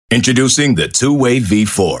Introducing the Two-Way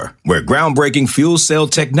V4, where groundbreaking fuel cell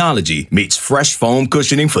technology meets fresh foam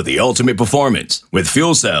cushioning for the ultimate performance. With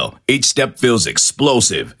Fuel Cell, each step feels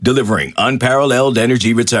explosive, delivering unparalleled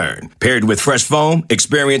energy return. Paired with fresh foam,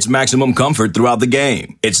 experience maximum comfort throughout the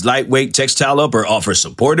game. Its lightweight textile upper offers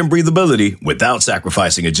support and breathability without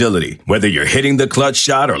sacrificing agility. Whether you're hitting the clutch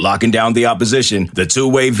shot or locking down the opposition, the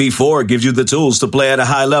Two-Way V4 gives you the tools to play at a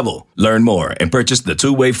high level. Learn more and purchase the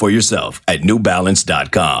Two-Way for yourself at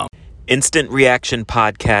newbalance.com. Instant Reaction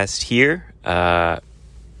Podcast here,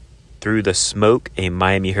 Through the Smoke, a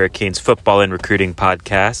Miami Hurricanes football and recruiting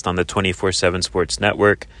podcast on the 24/7 Sports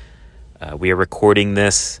Network. We are recording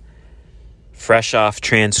this fresh off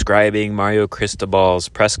transcribing Mario Cristobal's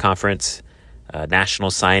press conference,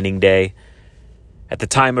 National Signing Day. At the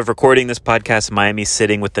time of recording this podcast, Miami's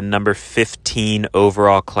sitting with the number 15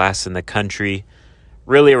 overall class in the country.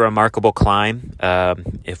 Really a remarkable climb.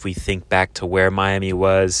 If we think back to where Miami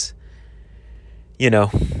was,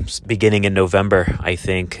 beginning in November, I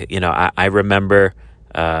think, I remember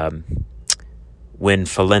when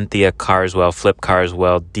Flip Carswell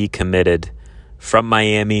decommitted from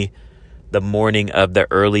Miami the morning of the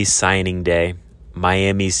early signing day.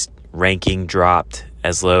 Miami's ranking dropped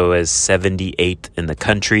as low as 78th in the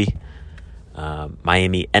country.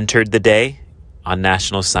 Miami entered the day on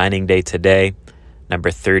National Signing Day today,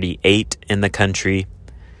 number 38 in the country.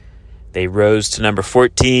 They rose to number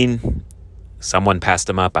 14. Someone passed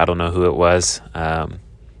them up. I don't know who it was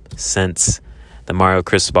since the Mario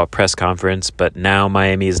Cristobal press conference. But now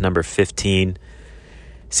Miami is number 15.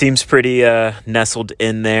 Seems pretty nestled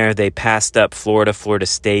in there. They passed up Florida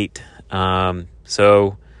State.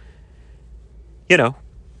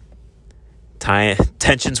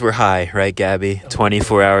 Tensions were high, right, Gabby?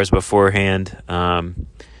 24 hours beforehand.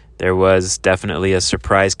 There was definitely a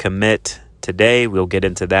surprise commit today. We'll get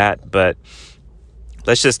into that. But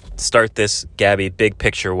let's just start this, Gabby, big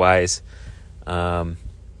picture-wise.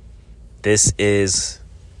 This is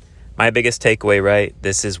my biggest takeaway, right?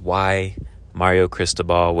 This is why Mario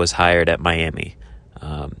Cristobal was hired at Miami.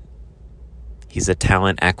 He's a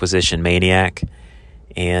talent acquisition maniac,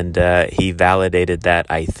 and he validated that,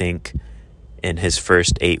 I think, in his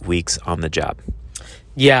first 8 weeks on the job.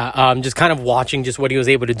 Yeah, just kind of watching just what he was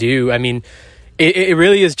able to do. I mean, it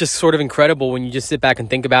really is just sort of incredible when you just sit back and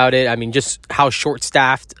think about it. I mean, just how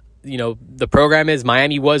short-staffed, the program is.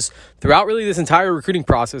 Miami was throughout really this entire recruiting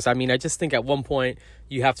process. I mean, I just think at one point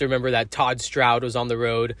you have to remember that Todd Stroud was on the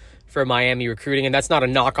road for Miami recruiting, and that's not a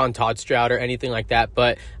knock on Todd Stroud or anything like that.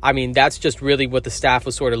 But, I mean, that's just really what the staff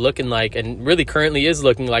was sort of looking like and really currently is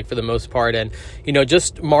looking like for the most part. And,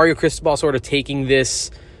 just Mario Cristobal sort of taking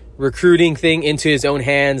this recruiting thing into his own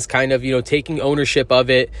hands, kind of, taking ownership of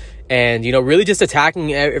it and, really just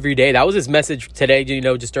attacking every day. That was his message today,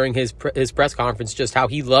 just during his press conference, just how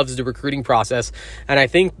he loves the recruiting process. And I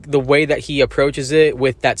think the way that he approaches it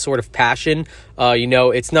with that sort of passion,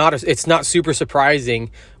 it's not super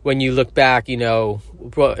surprising when you look back, it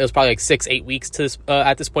was probably like 6-8 weeks to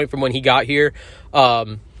at this point from when he got here.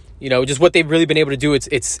 Just what they've really been able to do,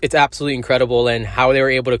 it's absolutely incredible, and how they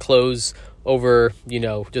were able to close over,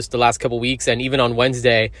 just the last couple weeks, and even on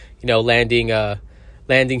Wednesday, landing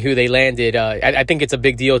who they landed. I think it's a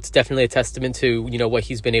big deal. It's definitely a testament to, what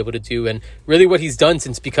he's been able to do and really what he's done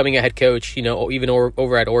since becoming a head coach, even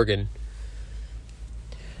over at Oregon.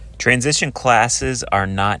 Transition classes are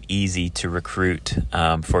not easy to recruit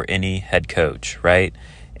for any head coach, right?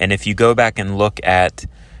 And if you go back and look at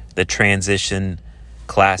the transition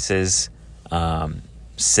classes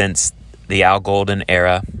since the Al Golden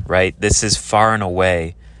era, right? This is far and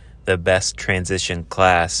away the best transition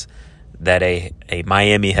class that a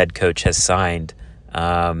Miami head coach has signed.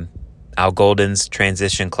 Al Golden's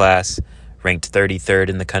transition class ranked 33rd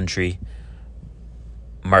in the country.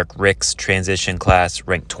 Mark Richt's transition class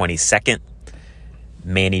ranked 22nd.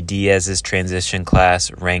 Manny Diaz's transition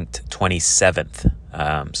class ranked 27th.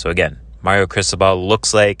 So again, Mario Cristobal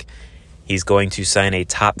looks like he's going to sign a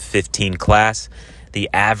top 15 class. The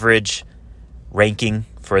average ranking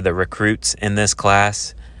for the recruits in this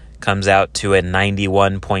class comes out to a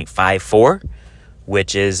 91.54,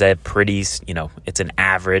 which is a pretty, it's an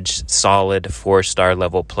average, solid 4-star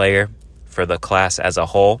level player for the class as a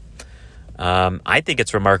whole. I think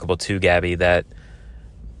it's remarkable too, Gabby, that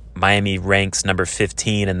Miami ranks number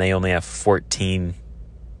 15 and they only have 14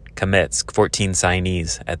 commits, 14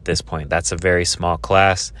 signees at this point. That's a very small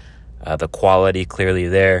class. The quality clearly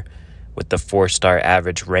there with the 4-star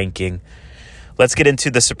average ranking. Let's get into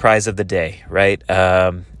the surprise of the day, right?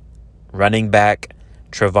 Running back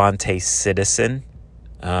Travante Citizen.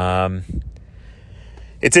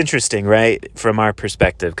 It's interesting, right, from our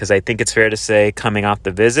perspective, because I think it's fair to say coming off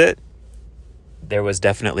the visit, there was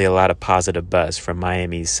definitely a lot of positive buzz from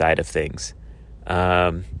Miami's side of things.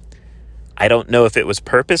 I don't know if it was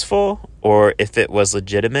purposeful or if it was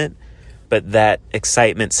legitimate, but that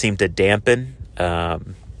excitement seemed to dampen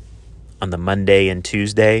on the Monday and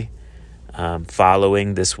Tuesday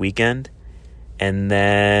following this weekend. And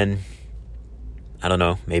then, I don't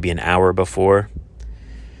know, maybe an hour before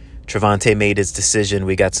Travante made his decision,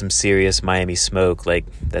 we got some serious Miami smoke, like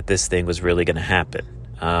that this thing was really going to happen.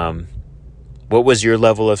 What was your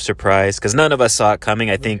level of surprise? Because none of us saw it coming.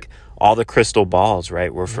 I think all the crystal balls,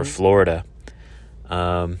 right, were for Florida.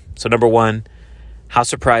 So number one, how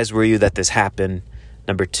surprised were you that this happened?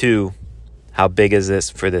 Number two, how big is this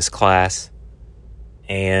for this class?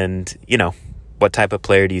 And, what type of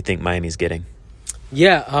player do you think Miami's getting?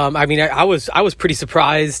 Yeah, I was pretty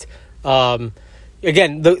surprised.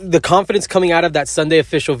 Again, the confidence coming out of that Sunday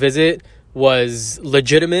official visit was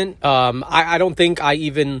legitimate. I don't think I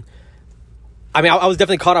was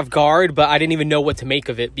definitely caught off guard, but I didn't even know what to make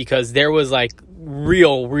of it because there was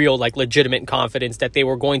real legitimate confidence that they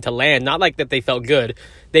were going to land. Not like that they felt good.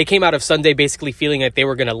 They came out of Sunday basically feeling that they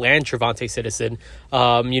were going to land Travante Citizen.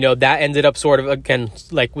 That ended up sort of, again,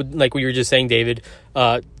 like we were just saying, David,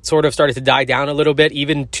 sort of started to die down a little bit.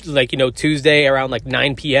 Even Tuesday around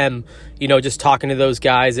 9 p.m., just talking to those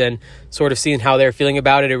guys and sort of seeing how they're feeling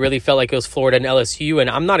about it. It really felt like it was Florida and LSU. And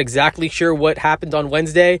I'm not exactly sure what happened on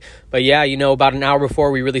Wednesday, but yeah, about an hour before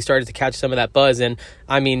we really started to catch some of that buzz. And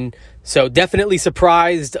so definitely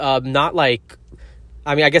surprised, I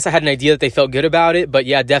guess I had an idea that they felt good about it, but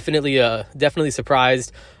yeah, definitely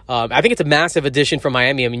surprised. I think it's a massive addition for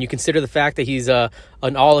Miami. You consider the fact that he's an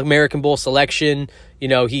All-American Bowl selection.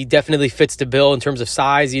 He definitely fits the bill in terms of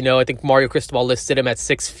size. I think Mario Cristobal listed him at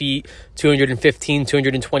 6 feet, 215,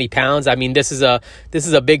 220 pounds. This is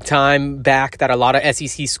a big time back that a lot of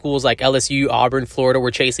SEC schools like LSU, Auburn, Florida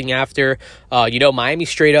were chasing after. Miami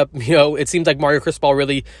straight up, it seems like Mario Cristobal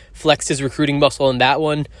really flexed his recruiting muscle in that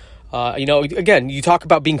one. Again, you talk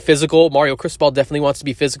about being physical. Mario Cristobal definitely wants to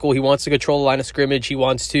be physical. He wants to control the line of scrimmage. He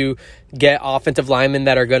wants to get offensive linemen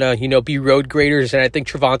that are going to, be road graders. And I think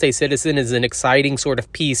Travante Citizen is an exciting sort of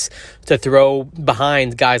piece to throw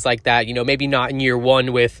behind guys like that. Maybe not in year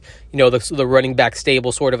one with, the running back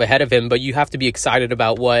stable sort of ahead of him, but you have to be excited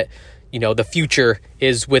about what, the future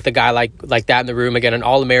is with a guy like that in the room. Again, an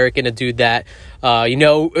All-American, a dude that,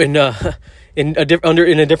 in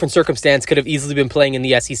a different circumstance could have easily been playing in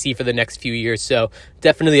the SEC for the next few years. So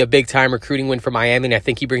definitely a big time recruiting win for Miami, and I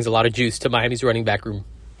think he brings a lot of juice to Miami's running back room.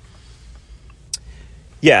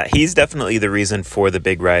 Yeah, he's definitely the reason for the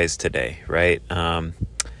big rise today, right?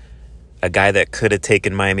 A guy that could have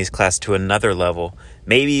taken Miami's class to another level,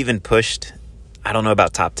 maybe even pushed, I don't know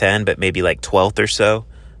about top 10, but maybe 12th or so,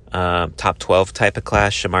 top 12 type of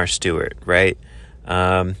class, Shamar Stewart, right?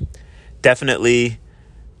 Definitely,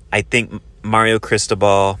 I think Mario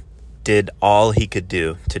Cristobal did all he could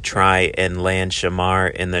do to try and land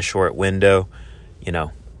Shamar in the short window.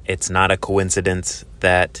 It's not a coincidence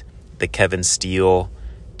that the Kevin Steele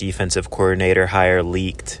defensive coordinator hire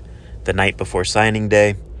leaked the night before signing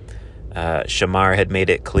day. Shamar had made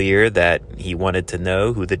it clear that he wanted to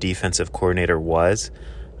know who the defensive coordinator was.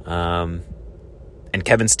 And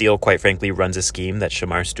Kevin Steele, quite frankly, runs a scheme that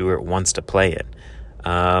Shamar Stewart wants to play in.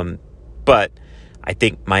 But I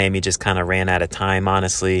think Miami just kind of ran out of time,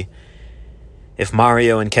 honestly. If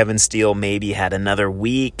Mario and Kevin Steele maybe had another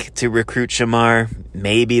week to recruit Shamar,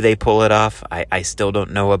 maybe they pull it off. I still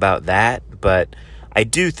don't know about that, but I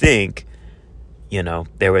do think,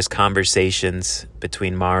 there was conversations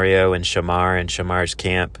between Mario and Shamar's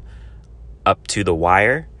camp up to the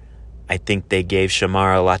wire. I think they gave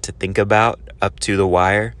Shamar a lot to think about up to the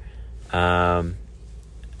wire. But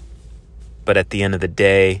at the end of the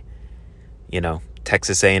day,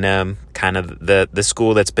 Texas A&M, kind of the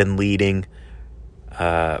school that's been leading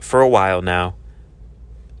for a while now,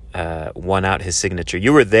 won out his signature.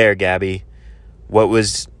 You were there, Gabby. What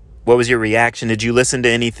was your reaction? Did you listen to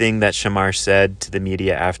anything that Shamar said to the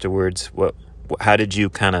media afterwards? How did you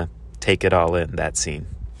kind of take it all in, that scene?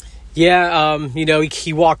 Yeah,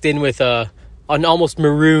 he walked in with an almost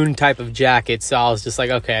maroon type of jacket, so I was just like,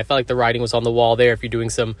 okay, I felt like the writing was on the wall there if you're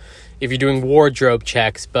doing wardrobe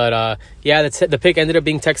checks. But the pick ended up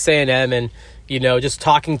being Texas A&M, and just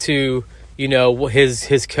talking to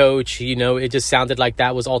his coach, it just sounded like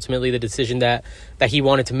that was ultimately the decision that he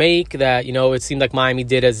wanted to make. That it seemed like Miami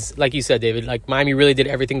did, as like you said, David, like Miami really did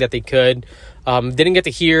everything that they could. Didn't get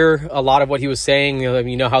to hear a lot of what he was saying.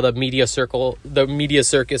 How the media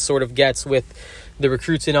circus sort of gets with the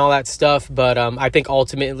recruits and all that stuff. But I think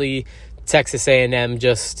ultimately Texas A&M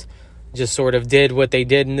just sort of did what they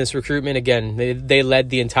did in this recruitment. Again, they led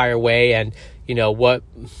the entire way, and what,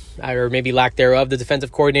 or maybe lack thereof, the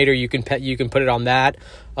defensive coordinator, you can put it on that.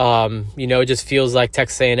 It just feels like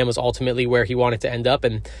Texas A&M was ultimately where he wanted to end up,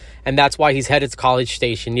 and that's why he's headed to College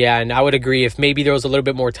Station. Yeah, and I would agree if maybe there was a little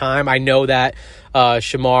bit more time. I know that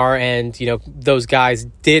Shamar and those guys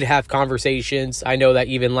did have conversations. I know that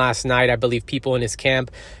even last night, I believe people in his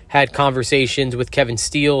camp had conversations with Kevin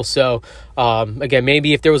Steele. So again,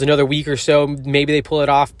 maybe if there was another week or so, maybe they pull it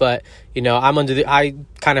off. But I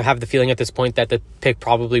kind of have the feeling at this point that the pick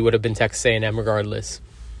probably would have been Texas A&M regardless.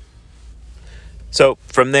 So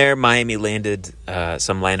from there, Miami landed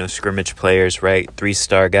some line of scrimmage players, right?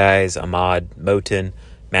 3-star guys: Ahmad Moten,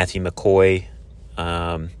 Matthew McCoy,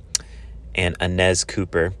 and Inez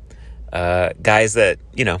Cooper. Guys that,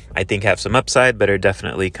 I think have some upside, but are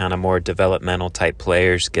definitely kind of more developmental type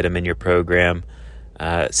players. Get them in your program,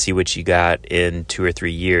 see what you got in 2 or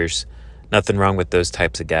 3 years. Nothing wrong with those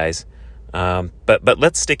types of guys. But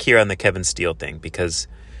let's stick here on the Kevin Steele thing because,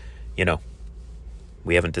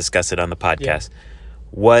 we haven't discussed it on the podcast. Yeah.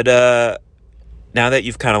 What, now that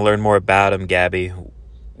you've kind of learned more about him, Gabby,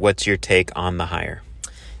 what's your take on the hire?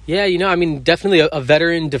 Yeah, definitely a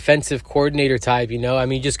veteran defensive coordinator type,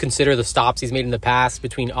 just consider the stops he's made in the past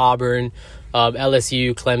between Auburn,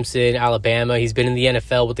 LSU, Clemson, Alabama. He's been in the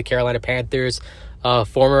NFL with the Carolina Panthers,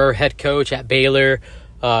 former head coach at Baylor.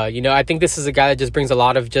 I think this is a guy that just brings a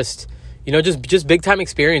lot of just big time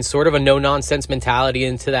experience, sort of a no nonsense mentality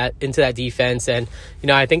into that defense. And,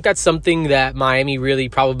 I think that's something that Miami really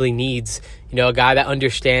probably needs, a guy that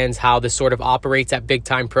understands how this sort of operates at big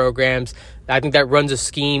time programs. I think that runs a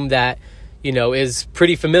scheme that, is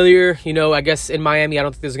pretty familiar. I guess in Miami, I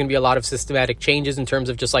don't think there's going to be a lot of systematic changes in terms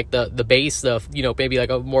of just like the base, maybe like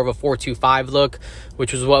a more of a 4-2-5 look,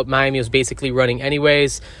 which was what Miami was basically running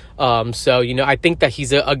anyways. I think that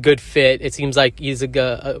he's a good fit. It seems like he's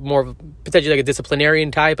a more of potentially like a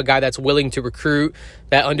disciplinarian type, a guy that's willing to recruit,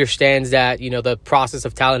 that understands that, the process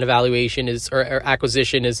of talent evaluation or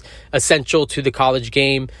acquisition is essential to the college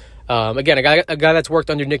game. Again, a guy that's worked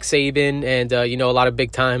under Nick Saban and, a lot of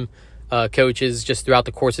big time coaches just throughout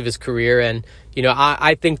the course of his career. And,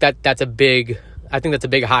 I think that's a big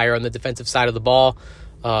hire on the defensive side of the ball.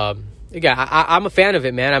 Again, I'm a fan of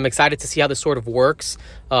it, man. I'm excited to see how this sort of works.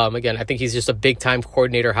 Again, I think he's just a big-time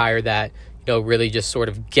coordinator hire that, really just sort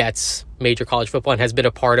of gets major college football and has been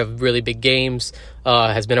a part of really big games,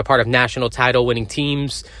 has been a part of national title-winning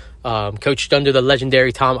teams, coached under the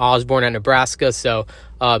legendary Tom Osborne at Nebraska. So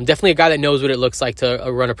definitely a guy that knows what it looks like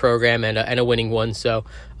to run a program and a winning one. So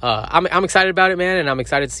I'm excited about it, man, and I'm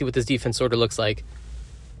excited to see what this defense sort of looks like.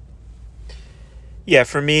 Yeah,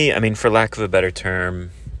 for me, for lack of a better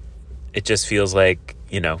term, it just feels like,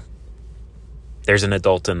 there's an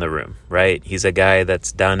adult in the room, right? He's a guy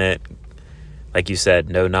that's done it, like you said,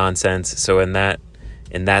 no nonsense. So in that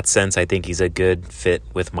sense, I think he's a good fit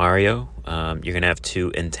with Mario. You're going to have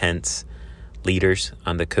 2 intense leaders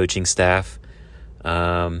on the coaching staff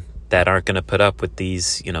that aren't going to put up with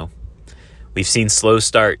these, we've seen slow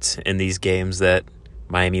starts in these games that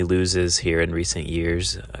Miami loses here in recent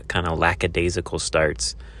years, kind of lackadaisical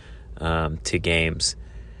starts to games.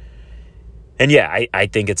 And yeah, I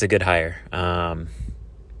think it's a good hire.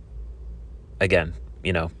 Again,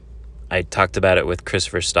 I talked about it with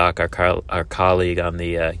Christopher Stock, our colleague on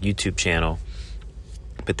the YouTube channel.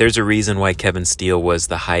 But there's a reason why Kevin Steele was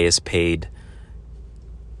the highest paid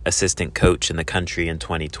assistant coach in the country in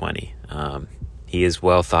 2020. He is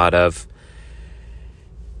well thought of.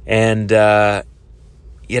 And, I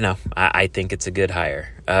think it's a good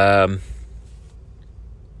hire.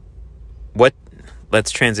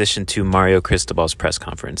 Let's transition to Mario Cristobal's press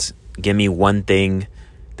conference. Give me one thing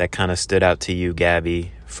that kind of stood out to you,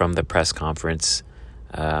 Gabby, from the press conference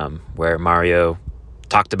where Mario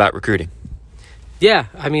talked about recruiting. Yeah,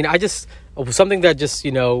 something that just,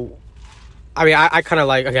 I kind of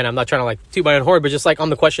like, again, I'm not trying to like toot my own horn, but just like on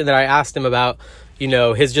the question that I asked him about,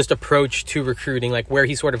 his just approach to recruiting, like where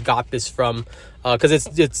he sort of got this from. Because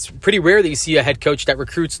it's pretty rare that you see a head coach that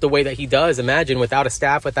recruits the way that he does. Imagine without a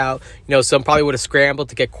staff, without, some probably would have scrambled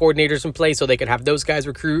to get coordinators in place so they could have those guys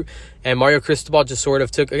recruit. And Mario Cristobal just sort of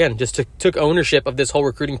took ownership of this whole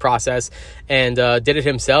recruiting process and did it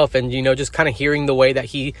himself. And, just kind of hearing the way that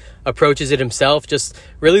he approaches it himself, just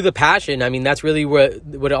really the passion. That's really what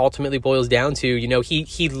it ultimately boils down to.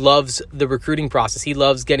 He loves the recruiting process. He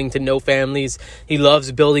loves getting to know families. He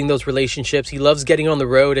loves building those relationships. He loves getting on the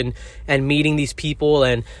road and meeting these these people.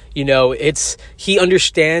 And, he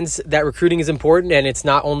understands that recruiting is important, and it's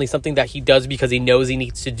not only something that he does because he knows he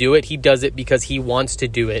needs to do it. He does it because he wants to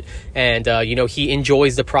do it. And, he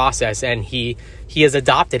enjoys the process, and he has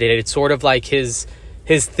adopted it. It's sort of like his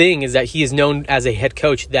thing is that he is known as a head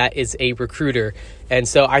coach that is a recruiter. And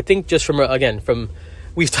so I think just from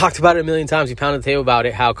we've talked about it a million times. We pounded the table about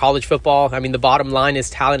it, how college football, the bottom line is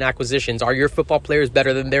talent acquisitions. Are your football players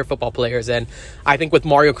better than their football players? And I think with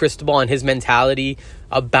Mario Cristobal and his mentality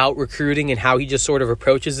about recruiting and how he just sort of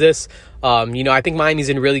approaches this, I think Miami's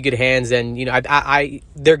in really good hands. And,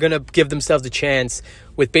 they're going to give themselves a chance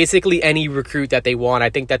with basically any recruit that they want. I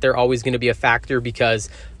think that they're always going to be a factor because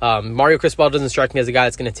Mario Cristobal doesn't strike me as a guy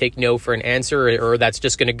that's going to take no for an answer or that's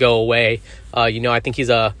just going to go away. I think he's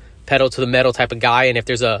a pedal to the metal type of guy, and if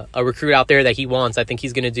there's a recruit out there that he wants, I think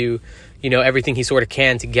he's going to do everything he sort of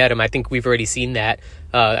can to get him. I think we've already seen that.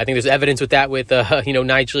 I think there's evidence with that with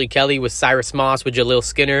Nigel Kelly, with Cyrus Moss, with Jaleel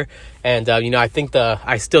Skinner, and I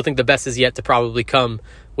still think the best is yet to probably come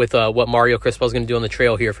with what Mario Cristobal is going to do on the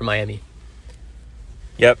trail here for Miami.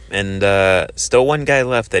 Yep, and still one guy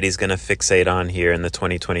left that he's going to fixate on here in the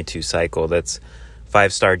 2022 cycle. That's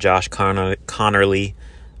 5-star Josh Connerly,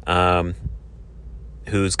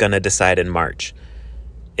 who's going to decide in March.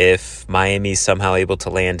 If Miami's somehow able to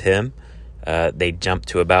land him, they jump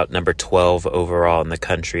to about number 12 overall in the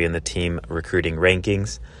country in the team recruiting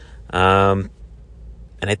rankings. And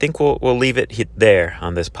I think we'll leave it there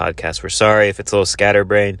on this podcast. We're sorry if it's a little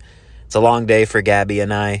scatterbrained. It's a long day for Gabby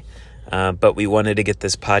and I, but we wanted to get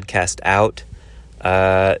this podcast out.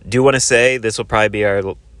 Do want to say this will probably be our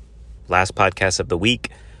last podcast of the week.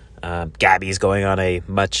 Gabby's going on a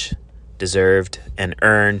much deserved and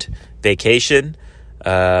earned vacation,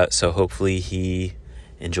 so hopefully he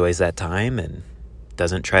enjoys that time and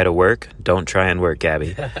doesn't try to work. Don't try and work,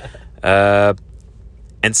 Gabby. And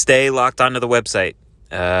stay locked onto the website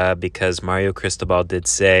because Mario Cristobal did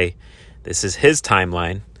say this is his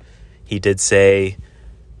timeline. He did say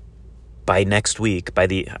by next week,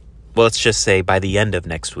 let's just say by the end of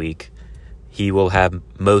next week, he will have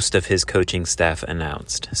most of his coaching staff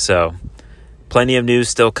announced. So plenty of news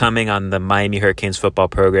still coming on the Miami Hurricanes football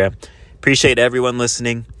program. Appreciate everyone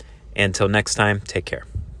listening. Until next time, take care.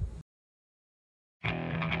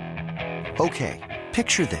 Okay,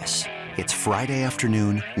 picture this. It's Friday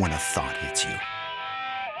afternoon when a thought hits you.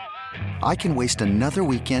 I can waste another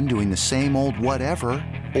weekend doing the same old whatever,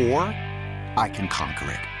 or I can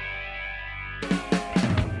conquer it.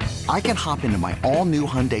 I can hop into my all-new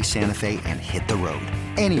Hyundai Santa Fe and hit the road.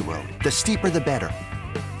 Any road. The steeper, the better.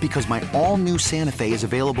 Because my all-new Santa Fe is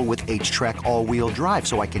available with H-Track all-wheel drive,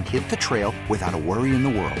 so I can hit the trail without a worry in the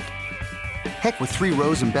world. Heck, with 3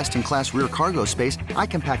 rows and best-in-class rear cargo space, I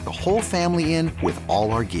can pack the whole family in with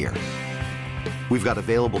all our gear. We've got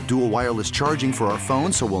available dual wireless charging for our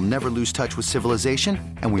phones, so we'll never lose touch with civilization,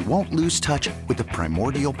 and we won't lose touch with the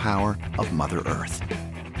primordial power of Mother Earth.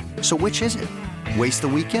 So which is it? Waste the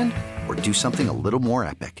weekend or do something a little more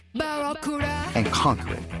epic and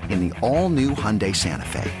conquer it in the all-new Hyundai Santa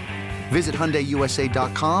Fe. Visit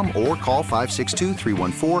HyundaiUSA.com or call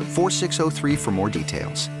 562-314-4603 for more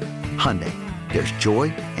details. Hyundai, there's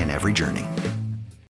joy in every journey.